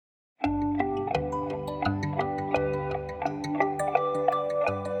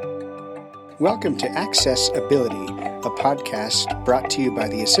Welcome to Accessibility, a podcast brought to you by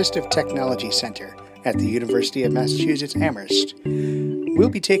the Assistive Technology Center at the University of Massachusetts Amherst. We'll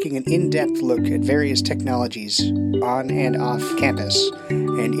be taking an in-depth look at various technologies on and off campus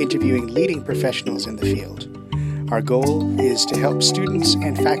and interviewing leading professionals in the field. Our goal is to help students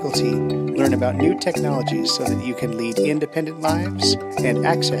and faculty learn about new technologies so that you can lead independent lives and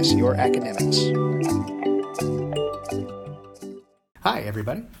access your academics. Hi,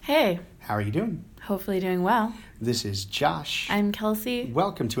 everybody. Hey. How are you doing? Hopefully doing well. This is Josh. I'm Kelsey.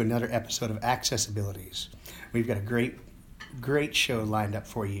 Welcome to another episode of Accessibilities. We've got a great show lined up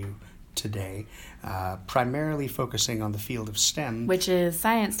for you today, primarily focusing on the field of STEM, which is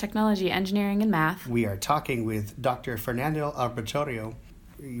science, technology, engineering, and math. We are talking with Dr. Fernando Albertorio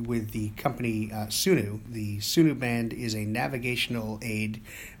with the company Sunu. The Sunu Band is a navigational aid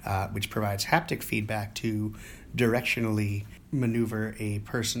which provides haptic feedback to directionally maneuver a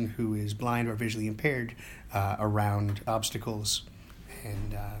person who is blind or visually impaired around obstacles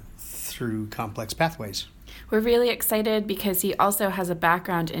and through complex pathways. We're really excited because he also has a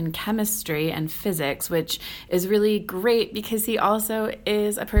background in chemistry and physics, which is really great because he also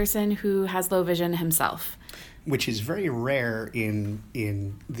is a person who has low vision himself. Which is very rare in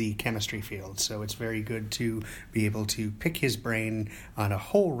the chemistry field. So it's very good to be able to pick his brain on a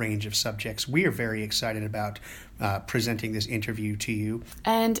whole range of subjects. We are very excited about presenting this interview to you.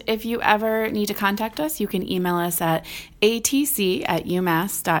 And if you ever need to contact us, you can email us at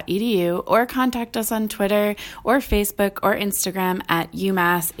atc@umass.edu or contact us on Twitter or Facebook or Instagram at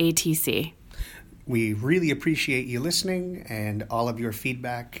UMassATC. We really appreciate you listening and all of your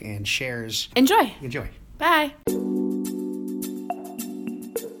feedback and shares. Enjoy. Bye.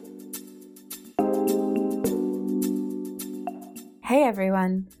 Hey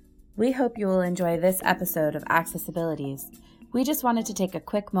everyone. We hope you will enjoy this episode of Accessibilities. We just wanted to take a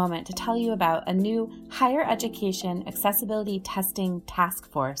quick moment to tell you about a new higher education accessibility testing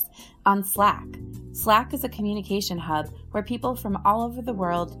task force on Slack. Slack is a communication hub where people from all over the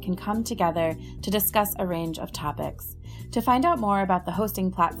world can come together to discuss a range of topics. To find out more about the hosting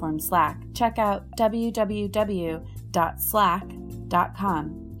platform Slack, check out www.slack.com.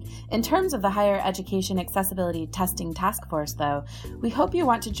 In terms of the Higher Education Accessibility Testing Task Force, though, we hope you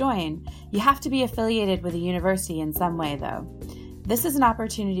want to join. You have to be affiliated with a university in some way, though. This is an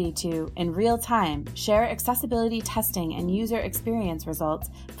opportunity to, in real time, share accessibility testing and user experience results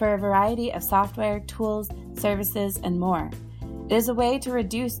for a variety of software, tools, services, and more. It is a way to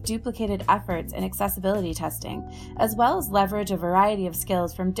reduce duplicated efforts in accessibility testing, as well as leverage a variety of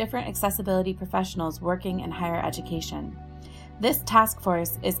skills from different accessibility professionals working in higher education. This task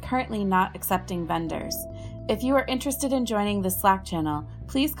force is currently not accepting vendors. If you are interested in joining the Slack channel,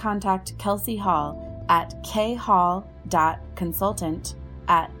 please contact Kelsey Hall at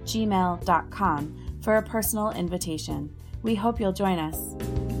khall.consultant@gmail.com for a personal invitation. We hope you'll join us.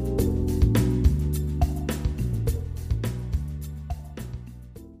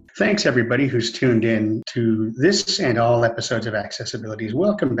 Thanks, everybody who's tuned in to this and all episodes of Accessibilities.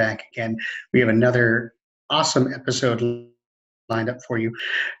 Welcome back again. We have another awesome episode lined up for you.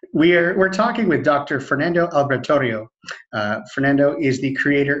 We're talking with Dr. Fernando Albertorio. Fernando is the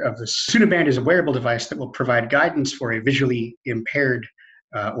creator of the Sunu Band, is a wearable device that will provide guidance for a visually impaired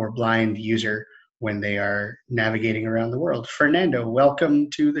or blind user when they are navigating around the world. Fernando, welcome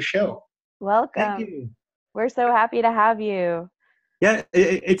to the show. Welcome. Thank you. We're so happy to have you. Yeah,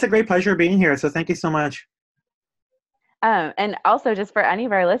 it's a great pleasure being here. So thank you so much. And also, just for any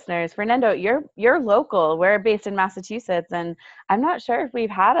of our listeners, Fernando, you're local. We're based in Massachusetts, and I'm not sure if we've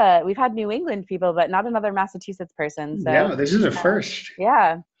had New England people, but not another Massachusetts person. So no, this is a first.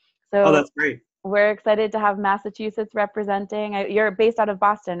 Yeah. So oh, that's great. We're excited to have Massachusetts representing. You're based out of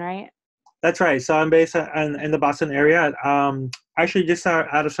Boston, right? That's right. So I'm based in the Boston area. Actually, just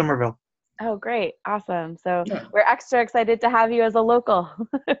out of Somerville. Oh, great. Awesome. So We're extra excited to have you as a local.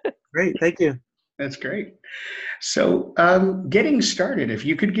 Great. Thank you. That's great. So getting started, if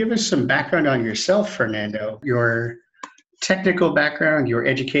you could give us some background on yourself, Fernando, your technical background, your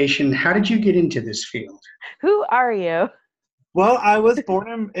education, how did you get into this field? Who are you? Well, I was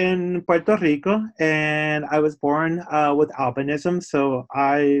born in Puerto Rico, and I was born with albinism. So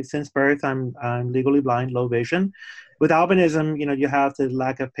since birth, I'm legally blind, low vision. With albinism, you have the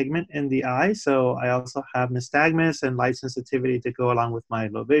lack of pigment in the eye. So I also have nystagmus and light sensitivity to go along with my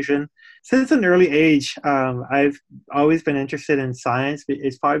low vision. Since an early age, I've always been interested in science.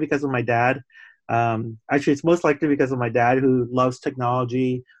 It's probably because of my dad. Actually, it's most likely because of my dad, who loves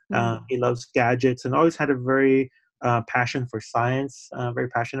technology. He loves gadgets and always had a very passion for science, very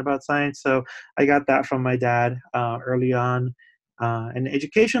passionate about science. So I got that from my dad early on. And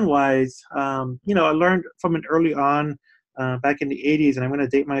education-wise, I learned from an early on, back in the 80s, and I'm going to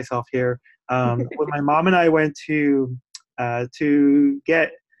date myself here. When my mom and I went to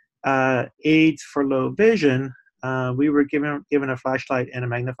get aids for low vision, we were given a flashlight and a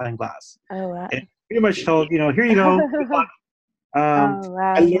magnifying glass. Oh, wow. And pretty much told, here you go. Good luck. Oh,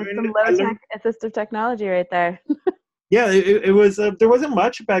 wow. That's some low-tech assistive technology right there. Yeah, it was. There wasn't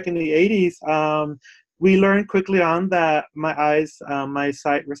much back in the 80s. We learned quickly on that my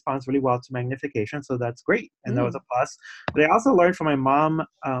sight responds really well to magnification, so that's great, and that was a plus. But I also learned from my mom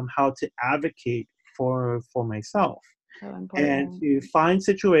how to advocate for myself, and to find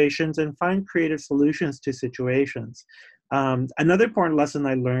situations and find creative solutions to situations. Another important lesson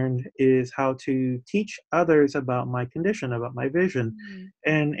I learned is how to teach others about my condition, about my vision.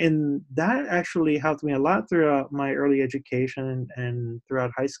 And that actually helped me a lot throughout my early education and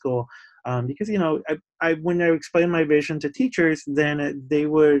throughout high school. Because, when I explained my vision to teachers, then they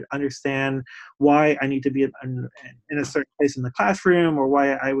would understand why I need to be in a certain place in the classroom, or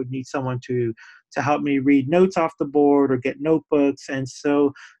why I would need someone to help me read notes off the board or get notebooks. And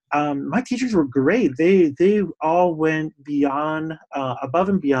so my teachers were great. They all went beyond, above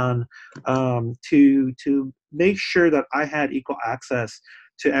and beyond, to make sure that I had equal access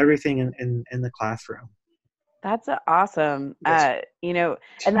to everything in the classroom. That's awesome. Yes.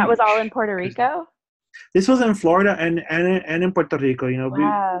 And that was all in Puerto Rico? This was in Florida and in Puerto Rico.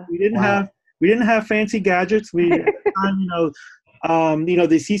 Wow. We didn't have fancy gadgets. We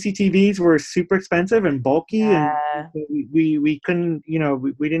the CCTVs were super expensive and bulky, Yeah. and we couldn't,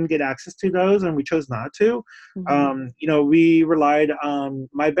 we didn't get access to those, and we chose not to. We relied on,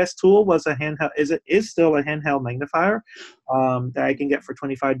 my best tool was a handheld, is still a handheld magnifier that I can get for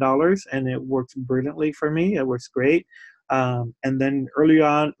 $25, and it works brilliantly for me. It works great. And then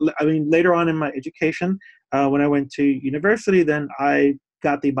later on in my education, when I went to university, then I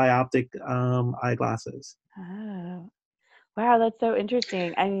got the bioptic eyeglasses. Oh. Wow, that's so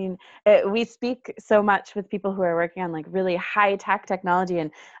interesting. I mean, we speak so much with people who are working on like really high tech technology. And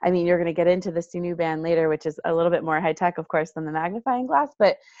I mean, you're going to get into the Sunu band later, which is a little bit more high tech, of course, than the magnifying glass.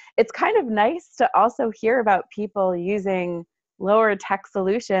 But it's kind of nice to also hear about people using lower tech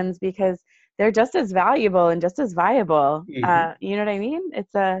solutions, because they're just as valuable and just as viable. You know what I mean?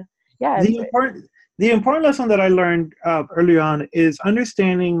 The important lesson that I learned early on is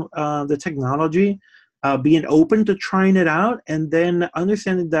understanding the technology, being open to trying it out, and then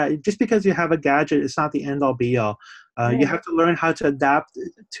understanding that just because you have a gadget, it's not the end-all be-all. You have to learn how to adapt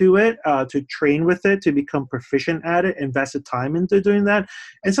to it, to train with it, to become proficient at it, invest the time into doing that.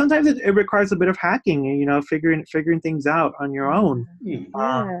 And sometimes it requires a bit of hacking and, figuring things out on your own.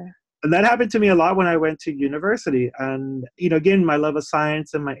 And that happened to me a lot when I went to university. And, again, my love of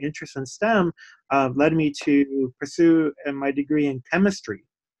science and my interest in STEM led me to pursue my degree in chemistry.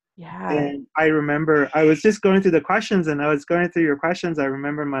 Yeah. And I remember I was just going through the questions, and I was going through your questions. I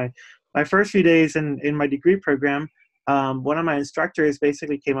remember my first few days in my degree program, one of my instructors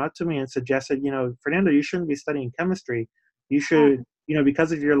basically came up to me and suggested, Fernando, you shouldn't be studying chemistry. You should,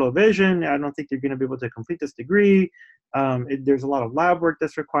 because of your low vision, I don't think you're going to be able to complete this degree. There's a lot of lab work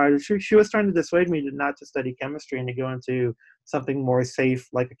that's required. She was trying to dissuade me not to study chemistry and to go into something more safe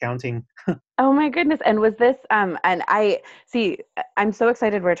like accounting. Oh my goodness. And was this, and I'm so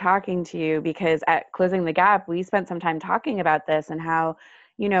excited we're talking to you, because at Closing the Gap, we spent some time talking about this and how,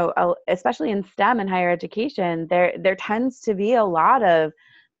 especially in STEM and higher education, there tends to be a lot of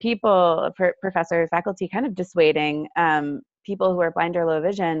people, professors, faculty, kind of dissuading people who are blind or low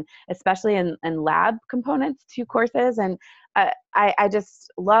vision, especially in lab components to courses. And I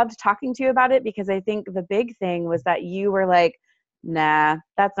just loved talking to you about it, because I think the big thing was that you were like, nah,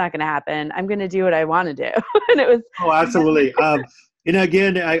 that's not going to happen. I'm going to do what I want to do. And it was. Oh, absolutely.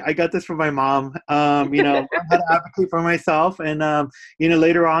 Again, I got this from my mom, learn how to advocate for myself. And,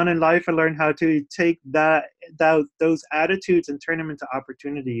 later on in life, I learned how to take those attitudes and turn them into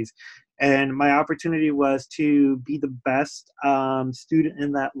opportunities. And my opportunity was to be the best student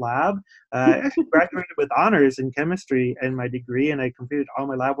in that lab. I actually graduated with honors in chemistry in my degree, and I completed all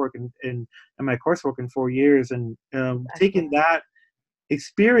my lab work and my coursework in 4 years. And taking that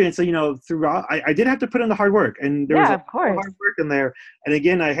experience, throughout, I did have to put in the hard work, and there was a lot of hard work in there. And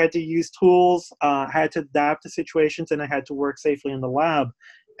again, I had to use tools, I had to adapt to situations, and I had to work safely in the lab.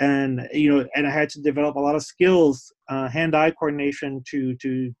 And and I had to develop a lot of skills, hand-eye coordination to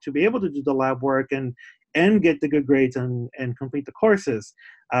be able to do the lab work and get the good grades and complete the courses.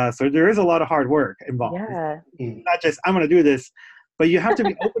 So there is a lot of hard work involved. Yeah. It's not just I'm going to do this, but you have to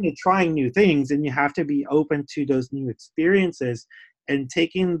be open to trying new things, and you have to be open to those new experiences and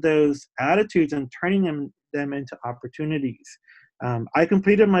taking those attitudes and turning them into opportunities. I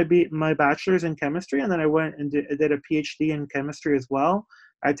completed my bachelor's in chemistry, and then I went and did a PhD in chemistry as well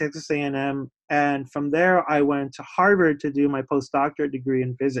at Texas A&M. And from there, I went to Harvard to do my postdoctorate degree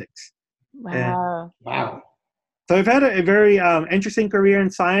in physics. And Wow. Wow. so I've had a very interesting career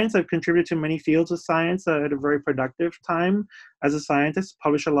in science. I've contributed to many fields of science. I had a very productive time as a scientist,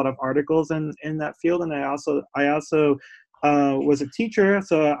 published a lot of articles in that field. And I also was a teacher.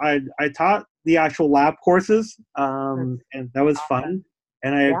 So I taught the actual lab courses, and that was fun.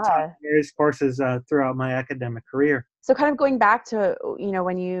 And I taught Yeah. various courses throughout my academic career. So kind of going back to,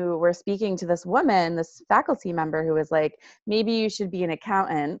 when you were speaking to this woman, this faculty member who was like, maybe you should be an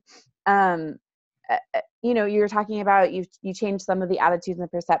accountant. You're talking about you changed some of the attitudes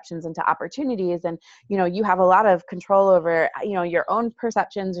and perceptions into opportunities, and you have a lot of control over your own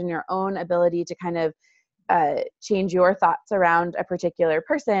perceptions and your own ability to kind of change your thoughts around a particular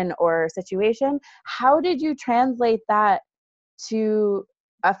person or situation. How did you translate that to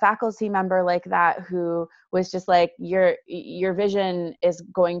a faculty member like that who was just like, your vision is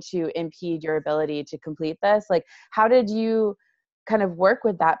going to impede your ability to complete this? Like, how did you kind of work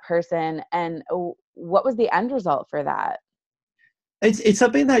with that person, and what was the end result for that? It's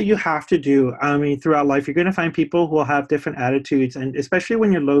something that you have to do. I mean, throughout life, you're going to find people who will have different attitudes, and especially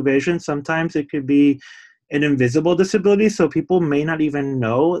when you're low vision, sometimes it could be an invisible disability, so people may not even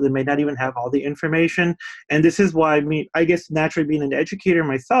know. They may not even have all the information, and this is why I guess naturally being an educator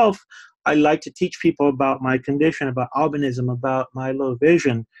myself, I like to teach people about my condition, about albinism, about my low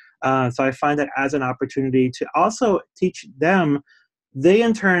vision. So I find that as an opportunity to also teach them. They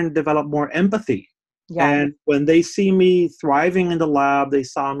in turn develop more empathy. Yeah. And when they see me thriving in the lab, they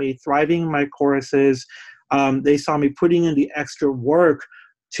saw me thriving in my courses, they saw me putting in the extra work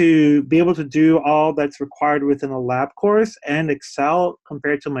to be able to do all that's required within a lab course and excel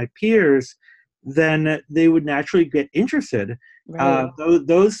compared to my peers, then they would naturally get interested. Right.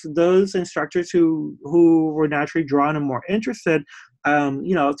 Those instructors who were naturally drawn and more interested,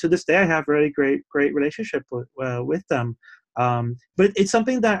 to this day I have really great relationship with them. But it's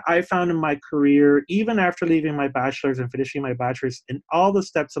something that I found in my career, even after leaving my bachelor's and finishing my bachelor's, in all the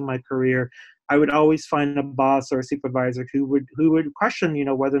steps of my career, I would always find a boss or a supervisor who would question,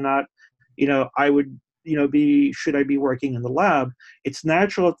 whether or not, I would, should I be working in the lab? It's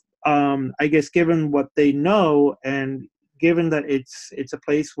natural, I guess, given what they know, and given that it's a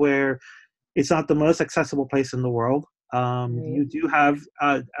place where it's not the most accessible place in the world. You do have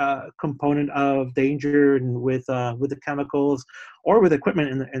a component of danger and with the chemicals or with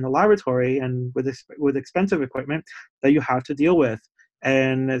equipment in the laboratory, and with expensive equipment that you have to deal with.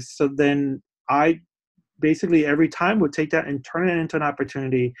 And so then I basically every time would take that and turn it into an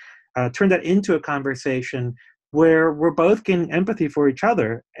opportunity, turn that into a conversation where we're both getting empathy for each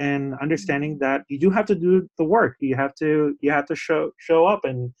other and understanding that you do have to do the work. You have to show up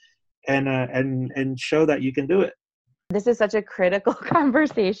and show that you can do it. This is such a critical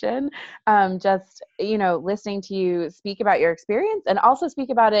conversation. Just, listening to you speak about your experience and also speak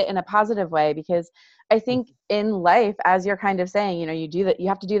about it in a positive way, because I think in life, as you're kind of saying, you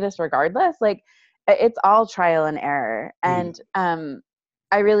have to do this regardless. Like, it's all trial and error. And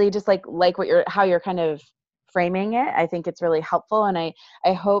I really just like how you're kind of framing it. I think it's really helpful. And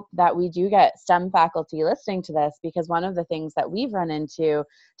I hope that we do get STEM faculty listening to this, because one of the things that we've run into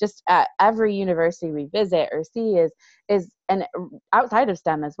just at every university we visit or see is and outside of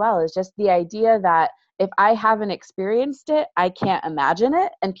STEM as well, is just the idea that if I haven't experienced it, I can't imagine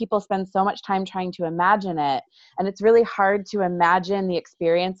it. And people spend so much time trying to imagine it. And it's really hard to imagine the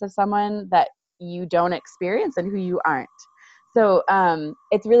experience of someone that you don't experience and who you aren't. So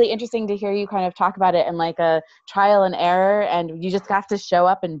it's really interesting to hear you kind of talk about it in like a trial and error, and you just have to show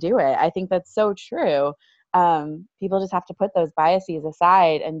up and do it. I think that's so true. People just have to put those biases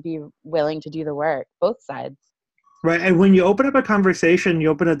aside and be willing to do the work, both sides. Right. And when you open up a conversation, you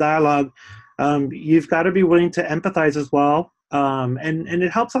open a dialogue, you've got to be willing to empathize as well. And it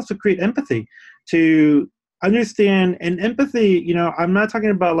helps us to create empathy, to understand. And empathy, I'm not talking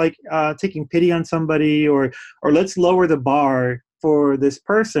about like taking pity on somebody or let's lower the bar for this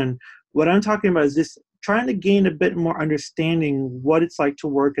person. What I'm talking about is just trying to gain a bit more understanding what it's like to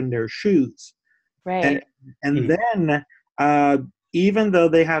work in their shoes. Right. And then even though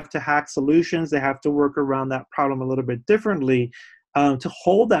they have to hack solutions, they have to work around that problem a little bit differently, to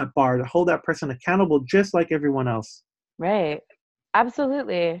hold that bar, to hold that person accountable just like everyone else. Right.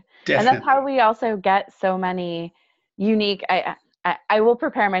 Absolutely. Definitely. And that's how we also get so many unique, I will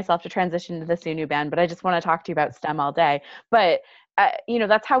prepare myself to transition to the Sunu band, but I just want to talk to you about STEM all day. But,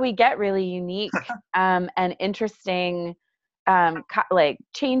 that's how we get really unique and interesting like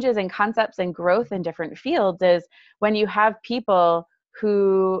changes and concepts and growth in different fields is when you have people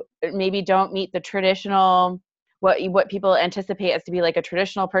who maybe don't meet the traditional what people anticipate as to be like a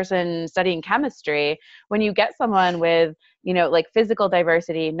traditional person studying chemistry. When you get someone with, you know, like physical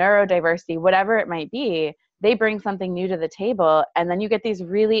diversity, neurodiversity, whatever it might be, they bring something new to the table, and then you get these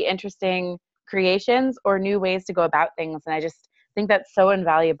really interesting creations or new ways to go about things. And I just think that's so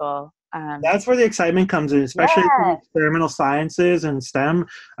invaluable. That's where the excitement comes in, especially for the Yeah. experimental sciences and STEM.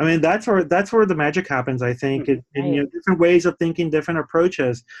 I mean, that's where the magic happens, I think, in you know, different ways of thinking, different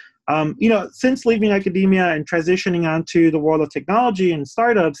approaches. You know, since leaving academia and transitioning onto the world of technology and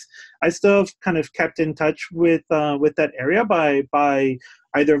startups, I still have kind of kept in touch with that area by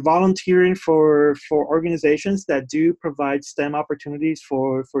either volunteering for organizations that do provide STEM opportunities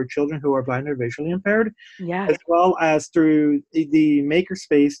for children who are blind or visually impaired, Yeah. as well as through the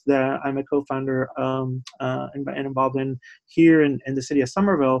makerspace that I'm a co-founder and involved in here in the city of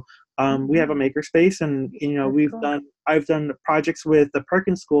Somerville. We have a makerspace, and you know, I've done projects with the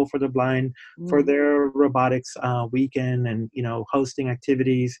Perkins School for the Blind for their robotics weekend, and you know, hosting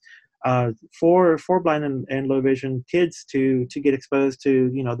activities for blind and low vision kids to get exposed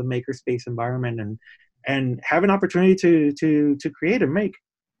to, you know, the makerspace environment and have an opportunity to create and make.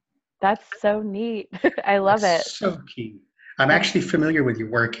 That's so neat. I love it. So key. I'm actually familiar with your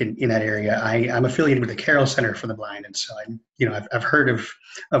work in that area. I'm affiliated with the Carroll Center for the Blind, and so I've heard of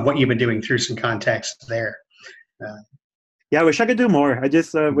what you've been doing through some contacts there. Yeah, I wish I could do more. I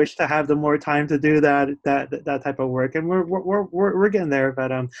just wish to have the more time to do that type of work, and we're getting there.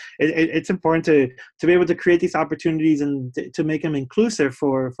 But it's important to be able to create these opportunities and to make them inclusive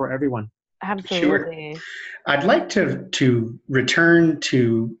for everyone. Absolutely. Sure. I'd like to return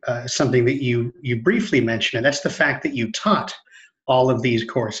to something that you briefly mentioned, and that's the fact that you taught all of these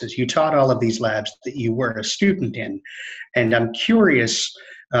courses. You taught all of these labs that you were a student in. And I'm curious,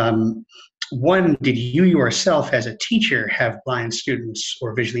 one, did you yourself as a teacher have blind students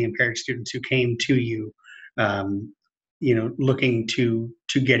or visually impaired students who came to you, looking to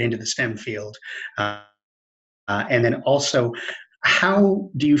get into the STEM field? And then also, how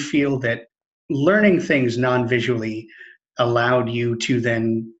do you feel that learning things non-visually allowed you to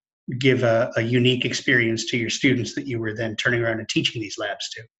then give a unique experience to your students that you were then turning around and teaching these labs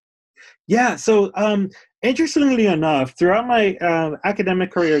to? Yeah, so interestingly enough, throughout my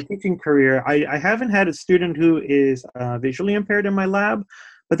academic career, teaching career, I haven't had a student who is visually impaired in my lab.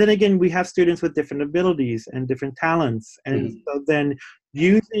 But then again, we have students with different abilities and different talents. And so then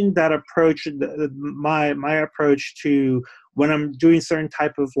using that approach, my approach to when I'm doing certain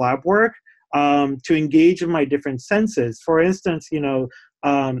type of lab work, to engage in my different senses. For instance,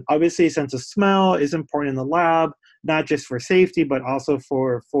 obviously a sense of smell is important in the lab, not just for safety, but also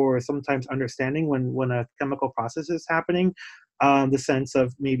for sometimes understanding when a chemical process is happening. The sense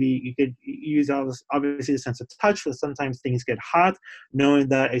of, maybe you could use obviously the sense of touch, but sometimes things get hot, knowing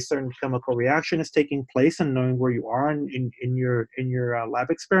that a certain chemical reaction is taking place and knowing where you are in your lab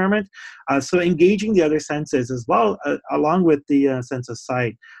experiment. So engaging the other senses as well, along with the sense of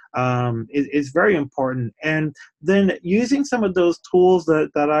sight, is very important. And then using some of those tools that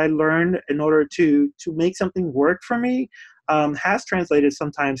I learned in order to make something work for me, has translated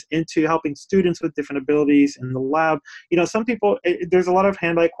sometimes into helping students with different abilities in the lab. Some people, there's a lot of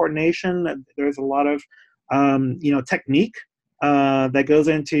hand-eye coordination. There's a lot of, technique that goes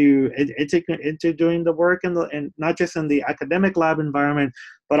into doing the work and not just in the academic lab environment,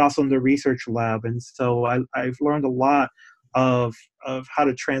 but also in the research lab. And so I've learned a lot of how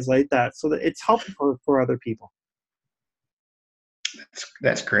to translate that so that it's helpful for other people.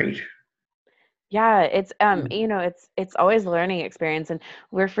 That's great. Yeah, it's it's always a learning experience, and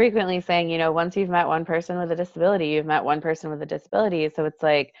we're frequently saying, once you've met one person with a disability, you've met one person with a disability. So it's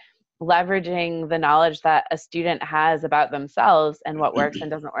like leveraging the knowledge that a student has about themselves and what works and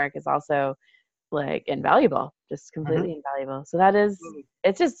doesn't work is also like invaluable, just completely invaluable. So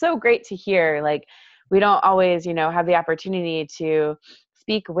it's just so great to hear. Like, we don't always, have the opportunity to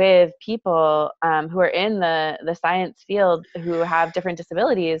speak with people who are in the science field who have different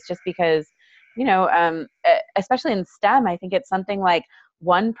disabilities, just because, especially in STEM, I think it's something like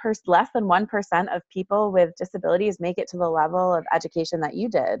less than 1% of people with disabilities make it to the level of education that you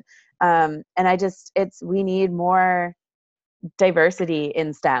did. And we need more diversity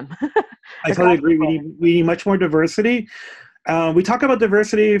in STEM. I totally agree. We need much more diversity. We talk about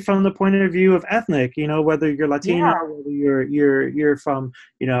diversity from the point of view of ethnic, whether you're Latino, whether you're from,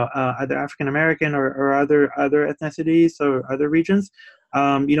 either African American or other ethnicities or other regions.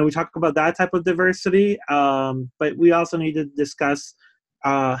 We talk about that type of diversity, but we also need to discuss,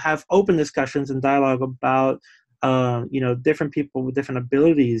 have open discussions and dialogue about different people with different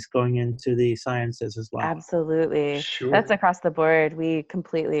abilities going into the sciences as well. Absolutely. Sure. That's across the board. We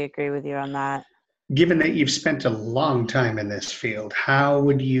completely agree with you on that. Given that you've spent a long time in this field, how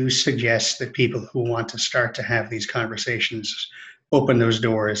would you suggest that people who want to start to have these conversations open those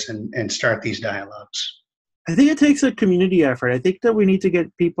doors and start these dialogues? I think it takes a community effort. I think that we need to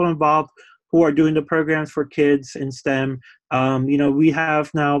get people involved who are doing the programs for kids in STEM. We have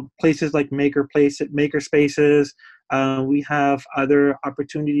now places like Maker Spaces. We have other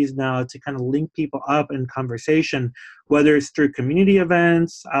opportunities now to kind of link people up in conversation, whether it's through community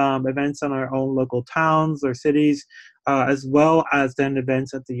events, events in our own local towns or cities, as well as then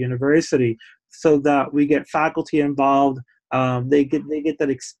events at the university, so that we get faculty involved. They get that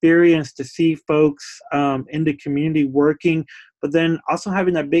experience to see folks in the community working, but then also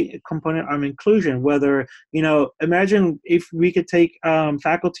having that big component of inclusion. Whether, imagine if we could take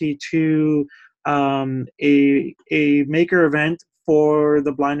faculty to a maker event for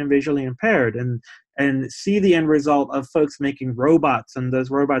the blind and visually impaired, and see the end result of folks making robots and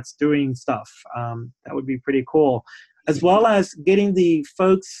those robots doing stuff. That would be pretty cool, as well as getting the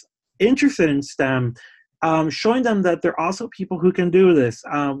folks interested in STEM. Showing them that there are also people who can do this.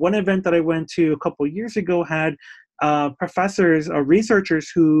 One event that I went to a couple of years ago had professors or researchers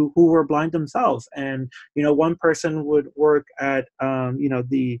who were blind themselves, and one person would work at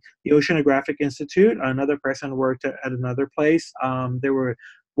the Oceanographic Institute, another person worked at another place.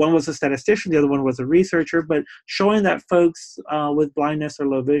 One was a statistician, the other one was a researcher, but showing that folks with blindness or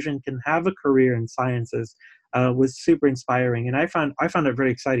low vision can have a career in sciences was super inspiring, and I found it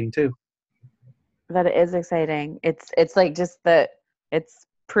very exciting too. That it is exciting. It's like just it's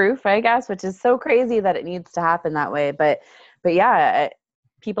proof, I guess, which is so crazy that it needs to happen that way. But yeah,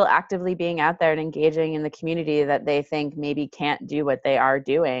 people actively being out there and engaging in the community that they think maybe can't do what they are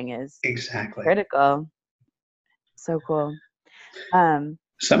doing is exactly critical. So cool.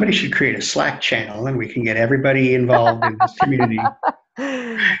 Somebody should create a Slack channel, and we can get everybody involved in this community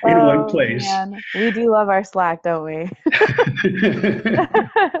in one place. Man. We do love our Slack, don't we?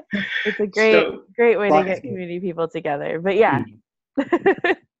 It's a great way to get community people together. But yeah.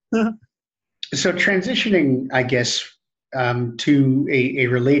 So transitioning, I guess, to a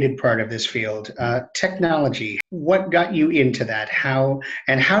related part of this field, technology. What got you into that? How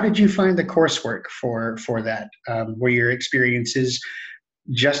did you find the coursework for that? Were your experiences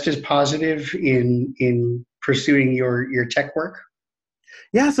just as positive in pursuing your tech work?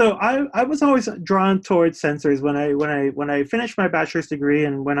 Yeah, so I was always drawn towards sensors when I finished my bachelor's degree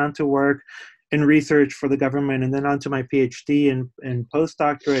and went on to work in research for the government, and then on to my PhD and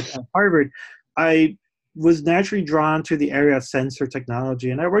postdoctorate at Harvard. I was naturally drawn to the area of sensor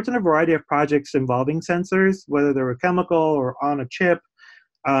technology, and I worked on a variety of projects involving sensors, whether they were chemical or on a chip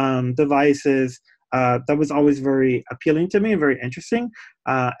devices. That was always very appealing to me and very interesting.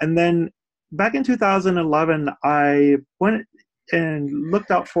 And then back in 2011, I went and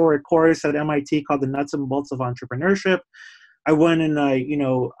looked out for a course at MIT called the Nuts and Bolts of Entrepreneurship. I went and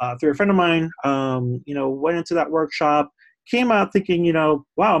through a friend of mine, went into that workshop, came out thinking, wow,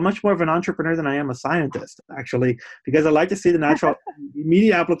 I'm much more of an entrepreneur than I am a scientist, actually, because I like to see the natural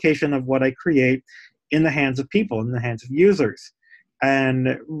immediate application of what I create in the hands of people, in the hands of users.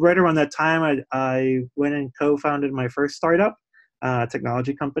 And right around that time, I went and co-founded my first startup,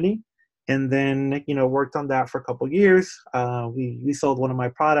 technology company. And then, worked on that for a couple of years. We sold one of my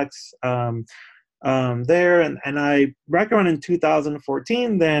products there. And I, back around in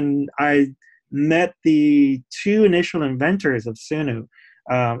 2014, then I met the two initial inventors of Sunu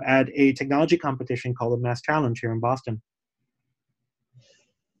at a technology competition called the Mass Challenge here in Boston.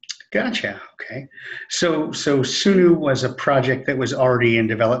 Gotcha. Okay. So Sunu was a project that was already in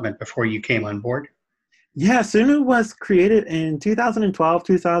development before you came on board? Yeah, Sunu was created in 2012,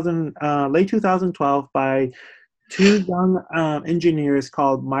 late 2012 by two young engineers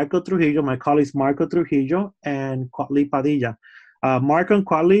called Marco Trujillo. My colleagues Marco Trujillo and Cuatli Padilla. Marco and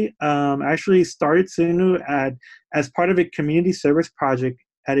Cuatli actually started Sunu as part of a community service project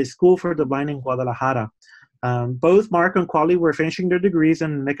at a school for the blind in Guadalajara. Both Marco and Cuatli were finishing their degrees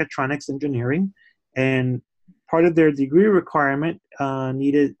in mechatronics engineering, and part of their degree requirement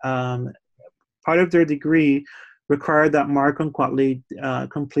required that Marco and Cuatli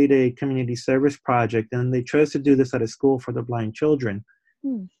complete a community service project, and they chose to do this at a school for the blind children.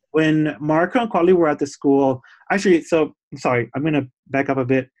 When Marco and Cuatli were at the school, actually, so I'm sorry, I'm going to back up a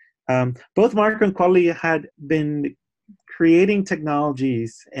bit. Both Marco and Cuatli had been creating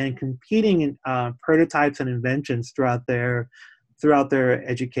technologies and competing in prototypes and inventions throughout their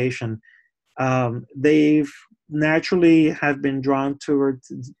education. They've naturally have been drawn towards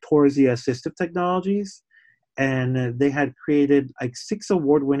the assistive technologies, and they had created like 6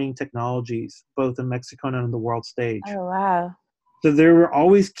 award-winning technologies, both in Mexico and on the world stage. Oh, wow. So they were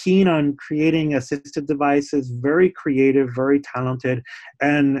always keen on creating assistive devices, very creative, very talented.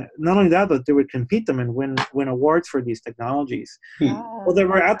 And not only that, but they would compete them and win awards for these technologies. Wow. Well, they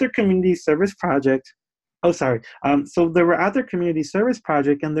were at their community service project. Oh, sorry. So they were at their community service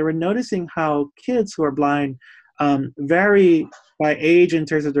project, and they were noticing how kids who are blind vary by age in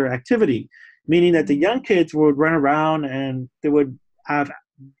terms of their activity, meaning that the young kids would run around and they would have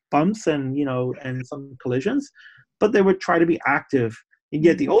bumps and, and some collisions, but they would try to be active. And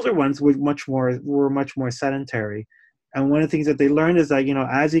yet the older ones were much more sedentary. And one of the things that they learned is that,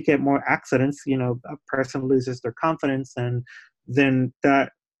 as you get more accidents, a person loses their confidence, and then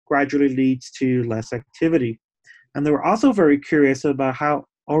that gradually leads to less activity. And they were also very curious about how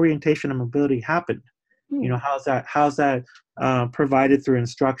orientation and mobility happened. How's that provided through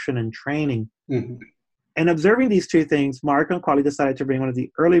instruction and training? Mm-hmm. And observing these two things, Marco and Quali decided to bring one of the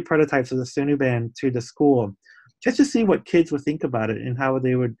early prototypes of the Sunu band to the school, just to see what kids would think about it and how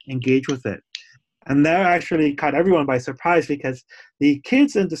they would engage with it. And that actually caught everyone by surprise, because the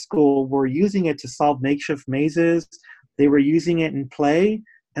kids in the school were using it to solve makeshift mazes. They were using it in play,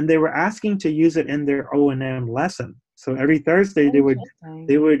 and they were asking to use it in their O&M lesson. So every Thursday they would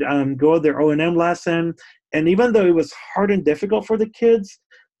go to their O&M lesson, and even though it was hard and difficult for the kids,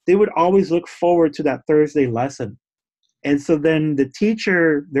 they would always look forward to that Thursday lesson. And so then the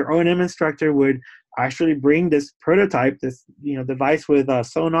teacher, their O&M instructor, would actually bring this prototype, this device with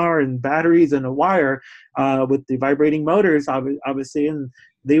sonar and batteries and a wire with the vibrating motors, obviously, and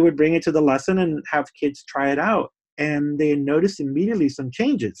they would bring it to the lesson and have kids try it out. And they noticed immediately some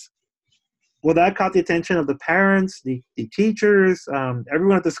changes. Well, that caught the attention of the parents, the teachers,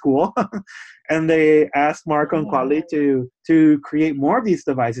 everyone at the school. And they asked Marco and Quali to create more of these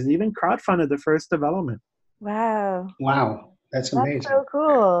devices, even crowdfunded the first development. Wow. Wow, that's amazing. That's so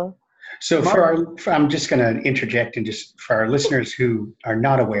cool. So I'm just going to interject, and just for our listeners who are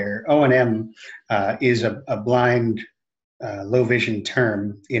not aware, O&M is a blind, low vision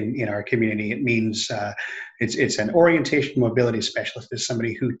term in our community. It means it's an orientation mobility specialist. It's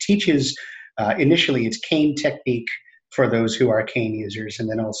somebody who teaches, initially it's cane technique for those who are cane users, and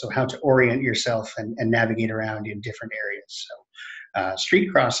then also how to orient yourself and navigate around in different areas. So street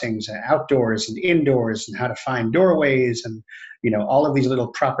crossings and outdoors and indoors, and how to find doorways, and all of these little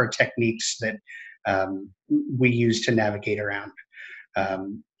proper techniques that we use to navigate around.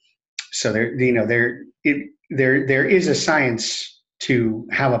 So there is a science to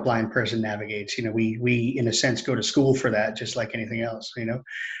how a blind person navigates. We in a sense go to school for that, just like anything else.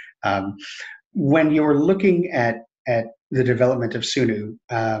 When you're looking at the development of Sunu,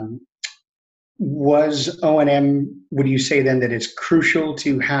 was O&M, would you say then that it's crucial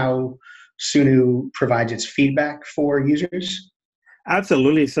to how Sunu provides its feedback for users?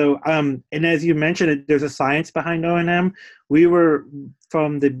 Absolutely. So, and as you mentioned, there's a science behind O&M. We were,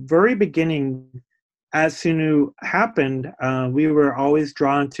 from the very beginning, as Sunu happened, we were always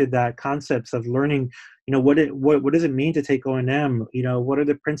drawn to that concepts of learning, what does it mean to take O&M? What are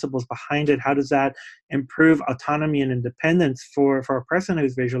the principles behind it? How does that improve autonomy and independence for a person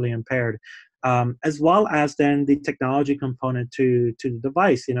who's visually impaired? As well as then the technology component to the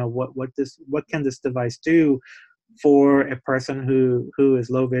device. What can this device do for a person who is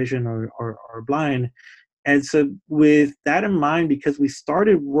low vision or blind? And so with that in mind, because we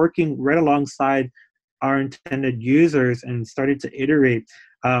started working right alongside our intended users and started to iterate,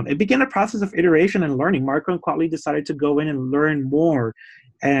 it began a process of iteration and learning. Marco and Quali decided to go in and learn more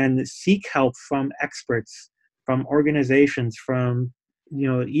and seek help from experts, from organizations, from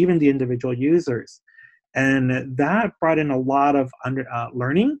even the individual users. And that brought in a lot of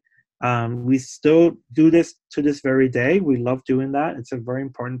learning. We still do this to this very day. We love doing that. It's a very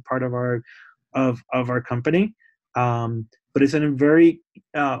important part of our company. But it's a very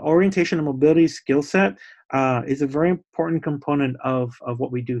orientation and mobility skill set is a very important component of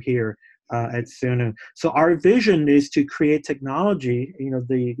what we do here at Sunu. So our vision is to create technology.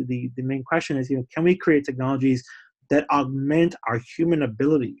 The main question is, can we create technologies that augment our human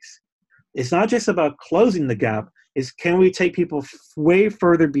abilities? It's not just about closing the gap. It's, can we take people way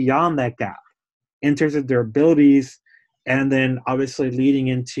further beyond that gap in terms of their abilities, and then obviously leading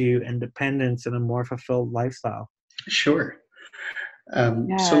into independence and a more fulfilled lifestyle. Sure.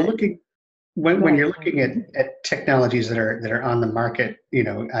 So when you're looking at technologies that are on the market,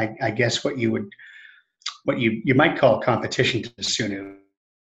 I guess what you might call competition to Sunu.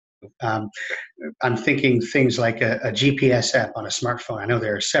 I'm thinking things like a GPS app on a smartphone. I know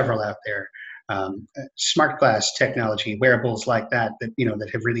there are several out there. Smart glass technology, wearables like that that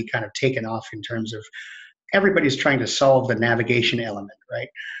have really kind of taken off in terms of everybody's trying to solve the navigation element, right?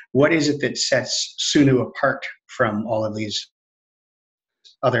 What is it that sets Sunu apart from all of these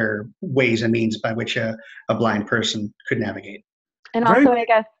other ways and means by which a blind person could navigate? And Very also, I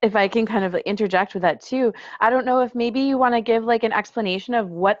guess if I can kind of interject with that too, I don't know if maybe you want to give like an explanation of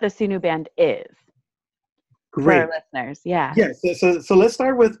what the Sunu band is for our great. listeners. Yeah. Yeah. So let's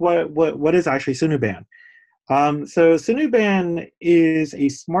start with what is actually Sunu band. So Sunu band is a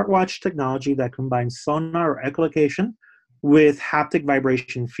smartwatch technology that combines sonar or echolocation with haptic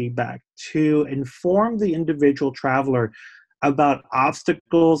vibration feedback to inform the individual traveler about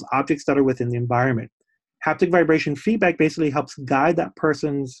obstacles, objects that are within the environment. Haptic vibration feedback basically helps guide that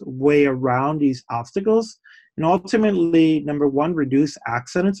person's way around these obstacles and ultimately, number one, reduce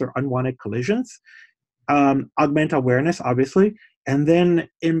accidents or unwanted collisions, augment awareness, obviously, and then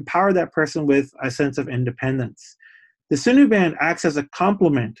empower that person with a sense of independence. The Sunu band acts as a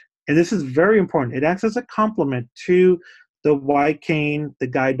complement, and this is very important. It acts as a complement to the white cane, the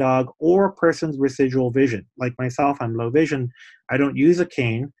guide dog, or a person's residual vision. Like myself, I'm low vision. I don't use a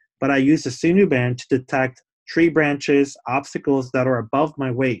cane, but I use the Sunu band to detect tree branches, obstacles that are above my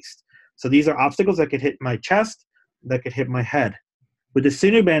waist. So these are obstacles that could hit my chest, that could hit my head. With the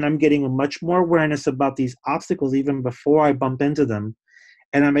Sunu band, I'm getting much more awareness about these obstacles even before I bump into them,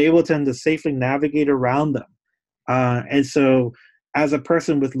 and I'm able to safely navigate around them. And so, as a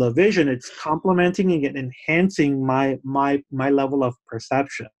person with low vision, it's complementing and enhancing my level of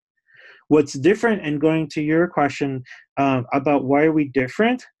perception. What's different, and going to your question about why are we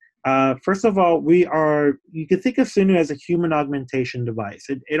different? First of all, you can think of Sunu as a human augmentation device.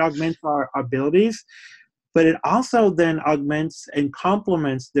 It augments our abilities, but it also then augments and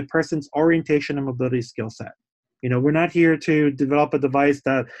complements the person's orientation and mobility skill set. We're not here to develop a device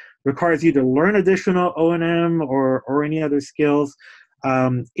that requires you to learn additional O&M or any other skills.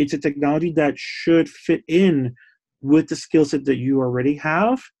 It's a technology that should fit in with the skill set that you already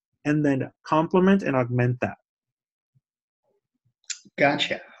have and then complement and augment that.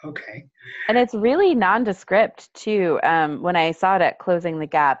 Gotcha. Okay. And it's really nondescript too. When I saw it at Closing the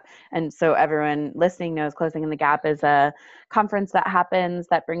Gap, and so everyone listening knows Closing the Gap is a conference that happens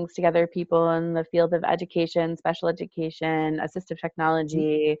that brings together people in the field of education, special education, assistive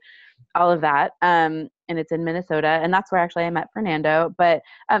technology, all of that. And it's in Minnesota, and that's where actually I met Fernando. But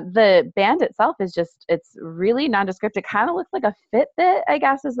the band itself it's really nondescript. It kind of looks like a Fitbit, I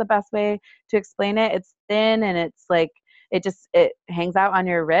guess is the best way to explain it. It's thin and it's like, it hangs out on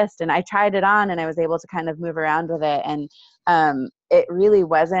your wrist, and I tried it on and I was able to kind of move around with it. And it really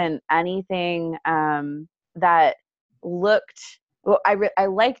wasn't anything that looked, well, I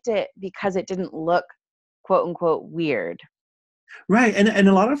liked it because it didn't look quote unquote weird. Right. And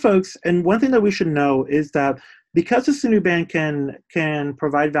a lot of folks, and one thing that we should know is that because the Sunu band can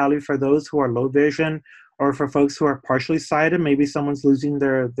provide value for those who are low vision or for folks who are partially sighted, maybe someone's losing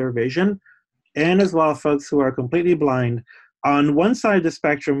their vision, and as well folks who are completely blind. On one side of the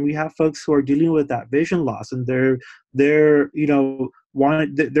spectrum, we have folks who are dealing with that vision loss, and they're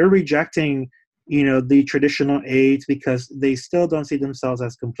rejecting the traditional aids because they still don't see themselves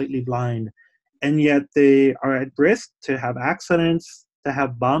as completely blind, and yet they are at risk to have accidents, to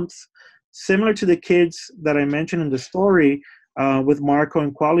have bumps, similar to the kids that I mentioned in the story with Marco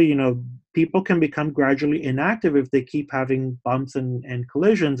and Quali. People can become gradually inactive if they keep having bumps and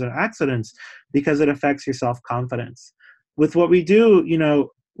collisions or accidents because it affects your self-confidence. With what we do,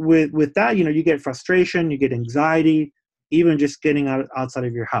 with that, you get frustration, you get anxiety, even just getting outside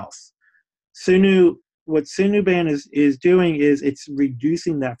of your house. What Sunu band is doing is it's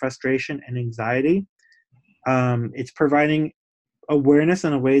reducing that frustration and anxiety. It's providing awareness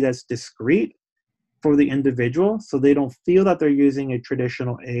in a way that's discreet for the individual, so they don't feel that they're using a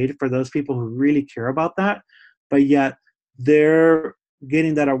traditional aid for those people who really care about that, but yet they're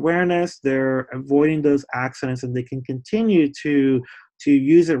getting that awareness, they're avoiding those accidents, and they can continue to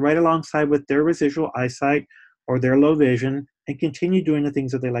use it right alongside with their residual eyesight or their low vision and continue doing the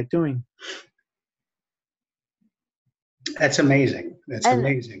things that they like doing. That's amazing. That's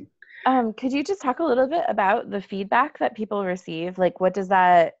amazing. Could you just talk a little bit about the feedback that people receive? Like, what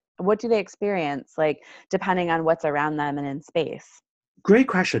do they experience, like, depending on what's around them and in space? Great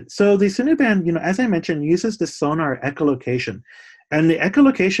question. So the Sunu band, as I mentioned, uses the sonar echolocation. And the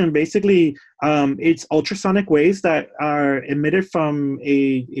echolocation, basically, it's ultrasonic waves that are emitted from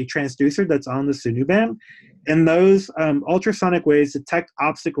a transducer that's on the Sunu band. And those ultrasonic waves detect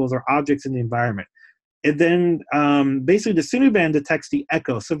obstacles or objects in the environment. And then basically the Sunu band detects the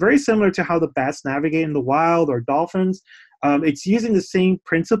echo. So very similar to how the bats navigate in the wild or dolphins. It's using the same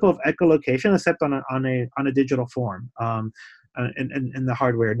principle of echolocation, except on a digital form in the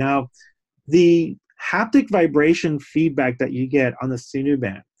hardware. Now, the haptic vibration feedback that you get on the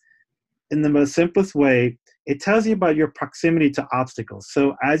Cinuband, in the most simplest way, it tells you about your proximity to obstacles.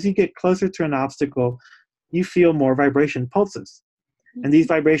 So as you get closer to an obstacle, you feel more vibration pulses. And these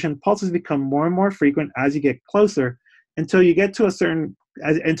vibration pulses become more and more frequent as you get closer until you get close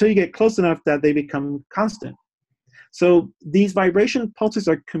enough that they become constant. So these vibration pulses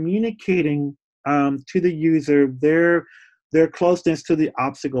are communicating to the user their closeness to the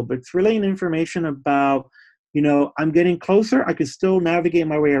obstacle, but it's relaying information about, I'm getting closer, I can still navigate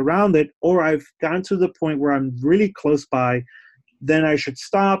my way around it, or I've gotten to the point where I'm really close by, then I should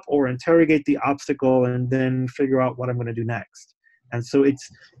stop or interrogate the obstacle and then figure out what I'm going to do next. And so it's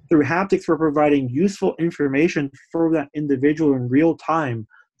through haptics, we're providing useful information for that individual in real time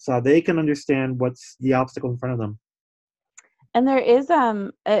so they can understand what's the obstacle in front of them. And there is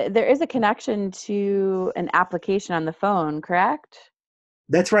a connection to an application on the phone, correct?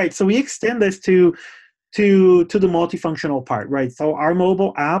 That's right. So we extend this to the multifunctional part, right? So our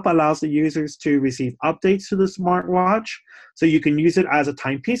mobile app allows the users to receive updates to the smartwatch. So you can use it as a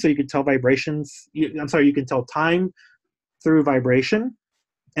timepiece, so you can tell you can tell time through vibration.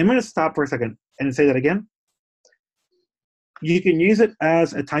 I'm going to stop for a second and say that again. You can use it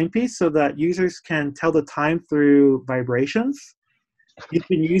as a timepiece so that users can tell the time through vibrations. You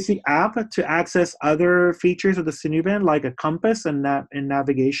can use the app to access other features of the Cinuband, like a compass and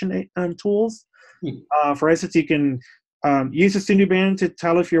navigation tools. For instance, you can use the Cinuband to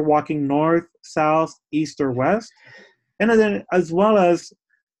tell if you're walking north, south, east, or west. And then as well as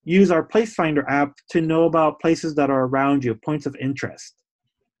use our Place Finder app to know about places that are around you, points of interest.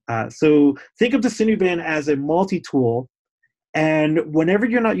 So think of the Cinuband as a multi-tool. And whenever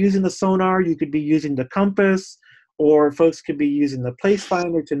you're not using the sonar, you could be using the compass, or folks could be using the Place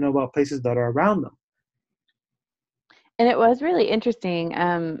Finder to know about places that are around them. And it was really interesting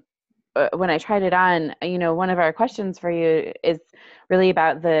when I tried it on. One of our questions for you is really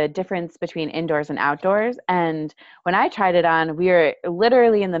about the difference between indoors and outdoors. And when I tried it on, we were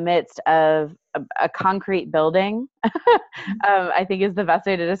literally in the midst of a concrete building, I think is the best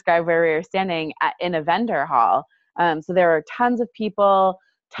way to describe where we were standing in a vendor hall. So there were tons of people,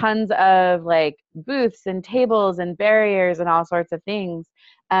 tons of like booths and tables and barriers and all sorts of things.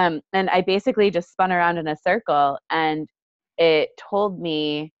 And I basically just spun around in a circle, and it told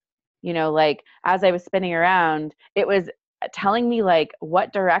me, like as I was spinning around, it was telling me like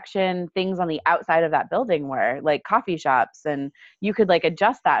what direction things on the outside of that building were, like coffee shops, and you could like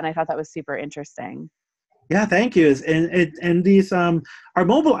adjust that. And I thought that was super interesting. Yeah, thank you. And these our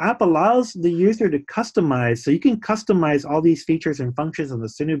mobile app allows the user to customize. So you can customize all these features and functions on the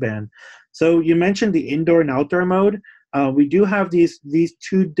Cinuband. So you mentioned the indoor and outdoor mode. We do have these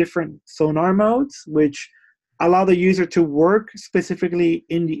two different sonar modes, which allow the user to work specifically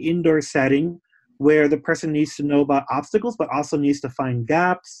in the indoor setting, where the person needs to know about obstacles, but also needs to find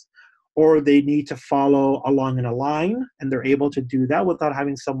gaps, or they need to follow along in a line, and they're able to do that without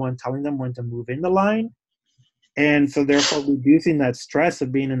having someone telling them when to move in the line. And so therefore reducing that stress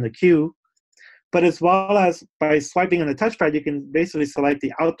of being in the queue. But as well as by swiping on the touchpad, you can basically select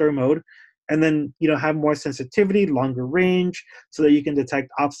the outdoor mode and then have more sensitivity, longer range, so that you can detect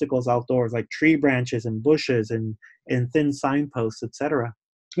obstacles outdoors like tree branches and bushes and thin signposts, etc.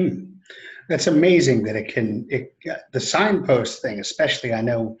 That's amazing that the signpost thing, especially. I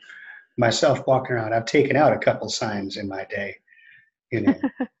know myself walking around, I've taken out a couple signs in my day,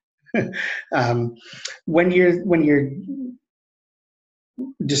 When you're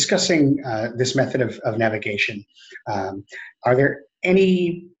discussing this method of navigation, are there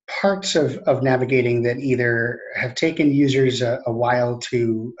any parts of navigating that either have taken users a while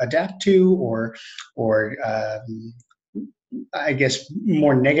to adapt to, or I guess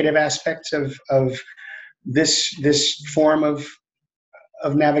more negative aspects of this form of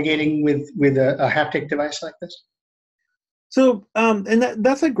navigating with a haptic device like this? So, and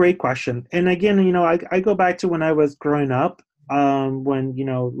that's a great question. And again, I go back to when I was growing up, when,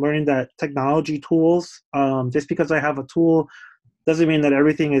 learning that technology tools, just because I have a tool doesn't mean that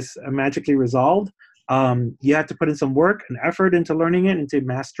everything is magically resolved. You have to put in some work and effort into learning it, into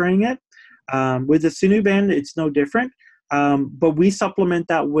mastering it. With the Cinuband, it's no different. But we supplement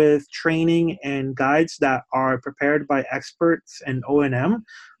that with training and guides that are prepared by experts and O&M.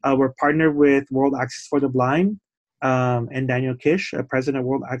 We're partnered with World Access for the Blind, and Daniel Kish, president of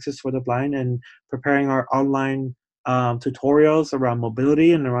World Access for the Blind, and preparing our online tutorials around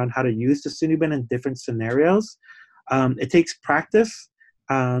mobility and around how to use the Cinuband in different scenarios. It takes practice,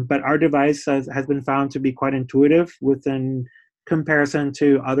 but our device has been found to be quite intuitive within comparison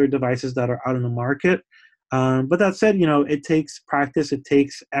to other devices that are out in the market. But that said, it takes practice, it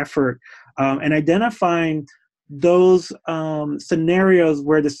takes effort, and identifying those scenarios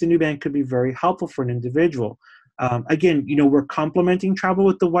where the Cinuband could be very helpful for an individual. Again, we're complementing travel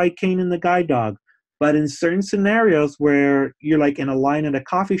with the white cane and the guide dog, but in certain scenarios where you're like in a line at a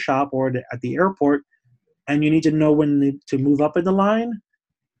coffee shop or at the airport, and you need to know when to move up in the line,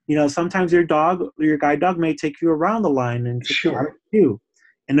 sometimes your guide dog may take you around the line and take you out of Sure. the queue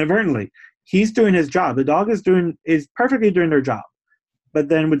inadvertently. He's doing his job. The dog is perfectly doing their job. But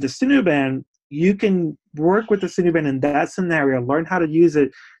then with the Cinuband, you can work with the Cinuband in that scenario, learn how to use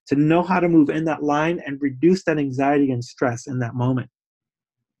it to know how to move in that line and reduce that anxiety and stress in that moment.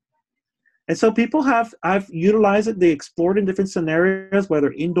 And so people I've utilized it. They explored in different scenarios,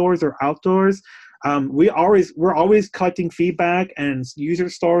 whether indoors or outdoors. We're always collecting feedback and user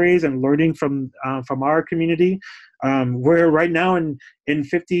stories and learning from our community. We're right now in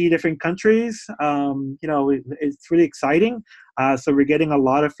 50 different countries. It's really exciting. So we're getting a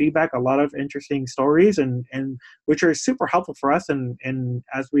lot of feedback, a lot of interesting stories, and which are super helpful for us and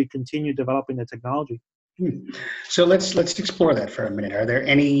as we continue developing the technology. So let's explore that for a minute. Are there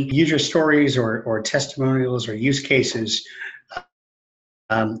any user stories or testimonials or use cases,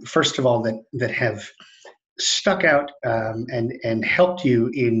 first of all, that have stuck out and helped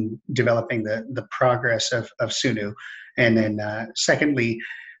you in developing the progress of Sunu? And then secondly,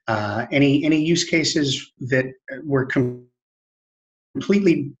 any use cases that were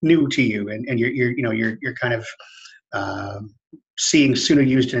completely new to you, and you're kind of seeing Sunu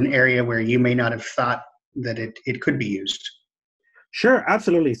used in an area where you may not have thought that it could be used. Sure,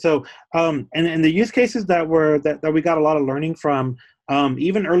 absolutely. So, and the use cases that we got a lot of learning from,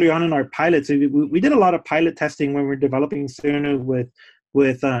 even early on in our pilots, we did a lot of pilot testing when we were developing Sunu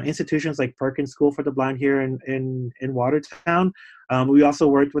with institutions like Perkins School for the Blind here in Watertown. We also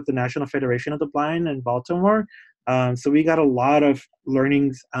worked with the National Federation of the Blind in Baltimore. So we got a lot of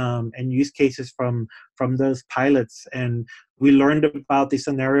learnings and use cases from those pilots, and we learned about the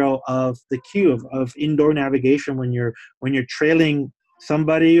scenario of the queue of indoor navigation when you're trailing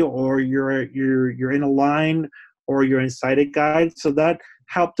somebody, or you're in a line, or you're inside a guide. So that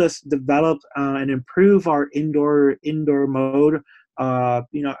helped us develop and improve our indoor mode.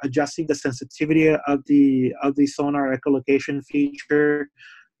 Adjusting the sensitivity of the sonar echolocation feature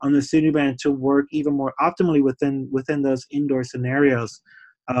on the Cinuband to work even more optimally within those indoor scenarios,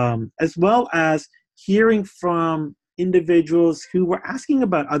 as well as hearing from individuals who were asking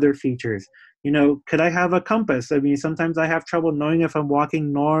about other features. Could I have a compass? I mean, sometimes I have trouble knowing if I'm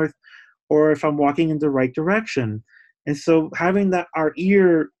walking north or if I'm walking in the right direction. And so having our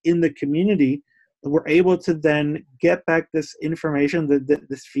ear in the community, we're able to then get back this information,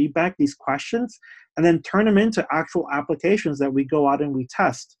 this feedback, these questions, and then turn them into actual applications that we go out and we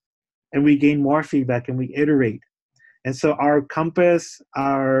test, and we gain more feedback and we iterate. And so our Compass,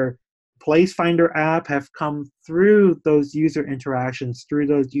 our Place Finder app have come through those user interactions, through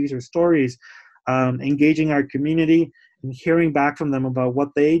those user stories, engaging our community and hearing back from them about what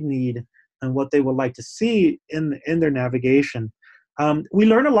they need and what they would like to see in their navigation. We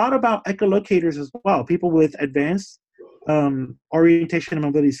learn a lot about echolocators as well, people with advanced orientation and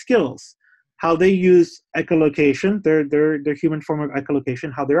mobility skills, how they use echolocation, their human form of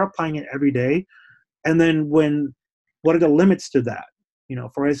echolocation, how they're applying it every day, and then what are the limits to that?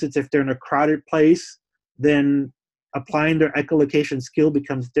 For instance, if they're in a crowded place, then applying their echolocation skill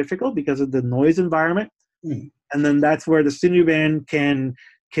becomes difficult because of the noise environment. And then that's where the Cinuband can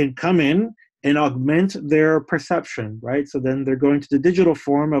come in and augment their perception, right? So then they're going to the digital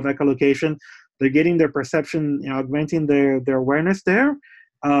form of echolocation. They're getting their perception, augmenting their awareness there,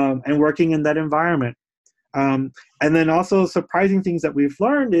 and working in that environment. And then also surprising things that we've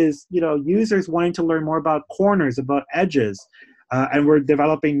learned is, users wanting to learn more about corners, about edges. And we're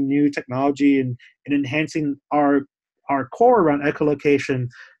developing new technology and enhancing our core around echolocation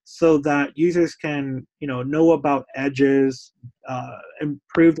so that users can, know about edges,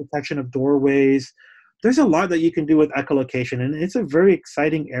 improve detection of doorways. There's a lot that you can do with echolocation, and it's a very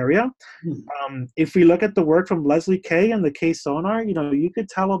exciting area. If we look at the work from Leslie Kay and the Kay sonar, you could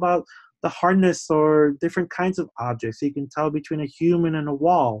tell about the hardness or different kinds of objects. You can tell between a human and a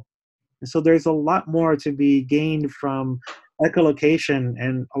wall. And so there's a lot more to be gained from echolocation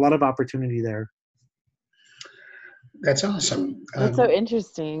and a lot of opportunity there. That's awesome. That's so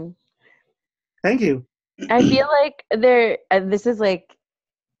interesting. Thank you. I feel like this is like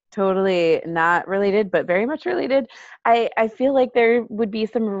totally not related, but very much related. I feel like there would be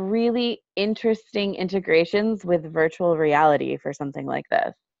some really interesting integrations with virtual reality for something like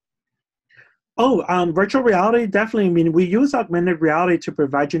this. Oh, virtual reality, definitely. I mean, we use augmented reality to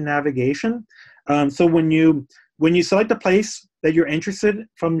provide you navigation. So when you select a place that you're interested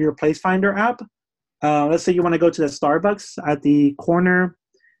from your Place Finder app, let's say you want to go to the Starbucks at the corner,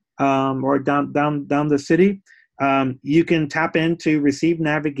 or down the city, you can tap in to receive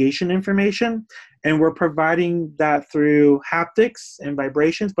navigation information, and we're providing that through haptics and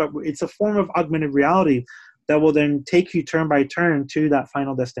vibrations. But it's a form of augmented reality that will then take you turn by turn to that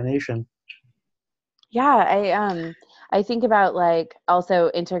final destination. Yeah, I think about like also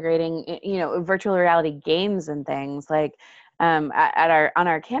integrating, virtual reality games and things like at our on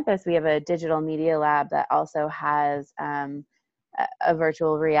our campus we have a digital media lab that also has a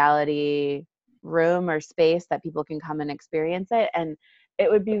virtual reality room or space that people can come and experience it. And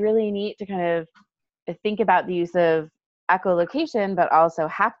it would be really neat to kind of think about the use of echolocation, but also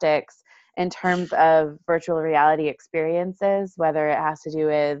haptics in terms of virtual reality experiences, whether it has to do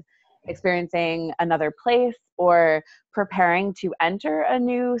with experiencing another place or preparing to enter a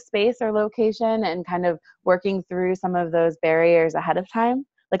new space or location and kind of working through some of those barriers ahead of time,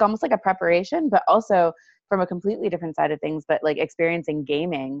 like almost like a preparation, but also from a completely different side of things, but like experiencing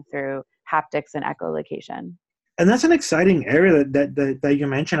gaming through haptics and echolocation. And that's an exciting area that you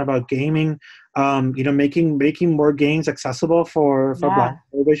mentioned about gaming. Making more games accessible for blind Yeah. and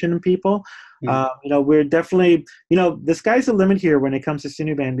low vision people. Mm. We're definitely, the sky's the limit here when it comes to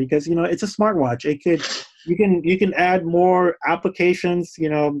Cineband, because it's a smartwatch. You can add more applications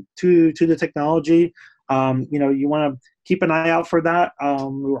to the technology. You want to keep an eye out for that.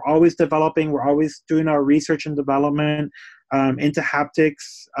 We're always developing. We're always doing our research and development into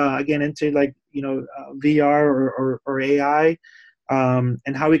haptics, again, into VR or AI,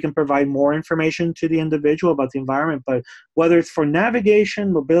 and how we can provide more information to the individual about the environment. But whether it's for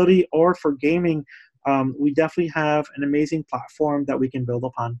navigation, mobility, or for gaming, we definitely have an amazing platform that we can build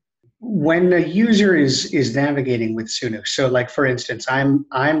upon. When a user is navigating with Suno, so like for instance, I'm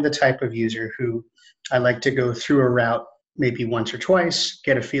the type of user who I like to go through a route maybe once or twice,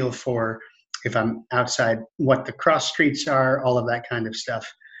 get a feel for if I'm outside what the cross streets are, all of that kind of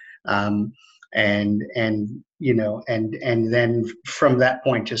stuff, and then from that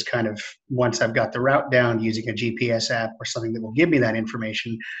point, just kind of once I've got the route down, using a GPS app or something that will give me that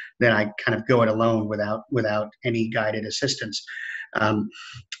information, then I kind of go it alone without any guided assistance.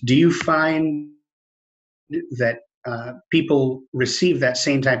 Do you find that people receive that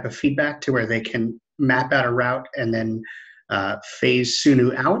same type of feedback to where they can map out a route and then phase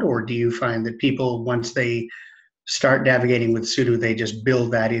Suno out? Or do you find that people, once they start navigating with Suno, they just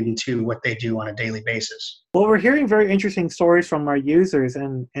build that into what they do on a daily basis? Well, we're hearing very interesting stories from our users,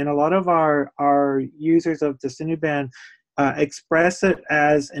 and a lot of our users of the Cineband express it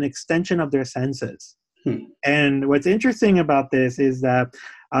as an extension of their senses. And what's interesting about this is that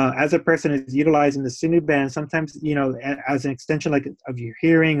as a person is utilizing the Cineband, sometimes, as an extension like of your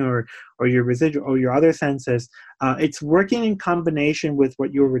hearing or your residual or your other senses, it's working in combination with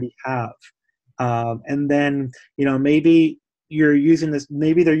what you already have. And then, maybe you're using this,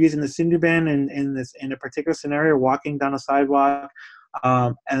 maybe they're using the Cineband in a particular scenario, walking down a sidewalk,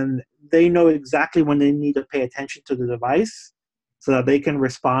 and they know exactly when they need to pay attention to the device so that they can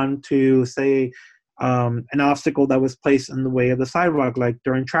respond to, say, an obstacle that was placed in the way of the sidewalk, like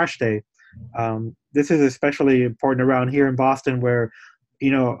during trash day. This is especially important around here in Boston, where,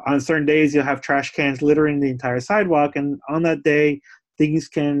 on certain days you'll have trash cans littering the entire sidewalk, and on that day, things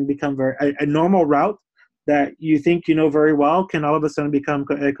can become a normal route that you think very well can all of a sudden become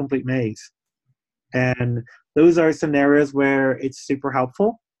a complete maze. And those are scenarios where it's super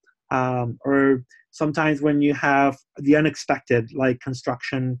helpful. Or sometimes when you have the unexpected, like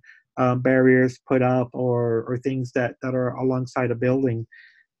construction barriers put up or things that are alongside a building.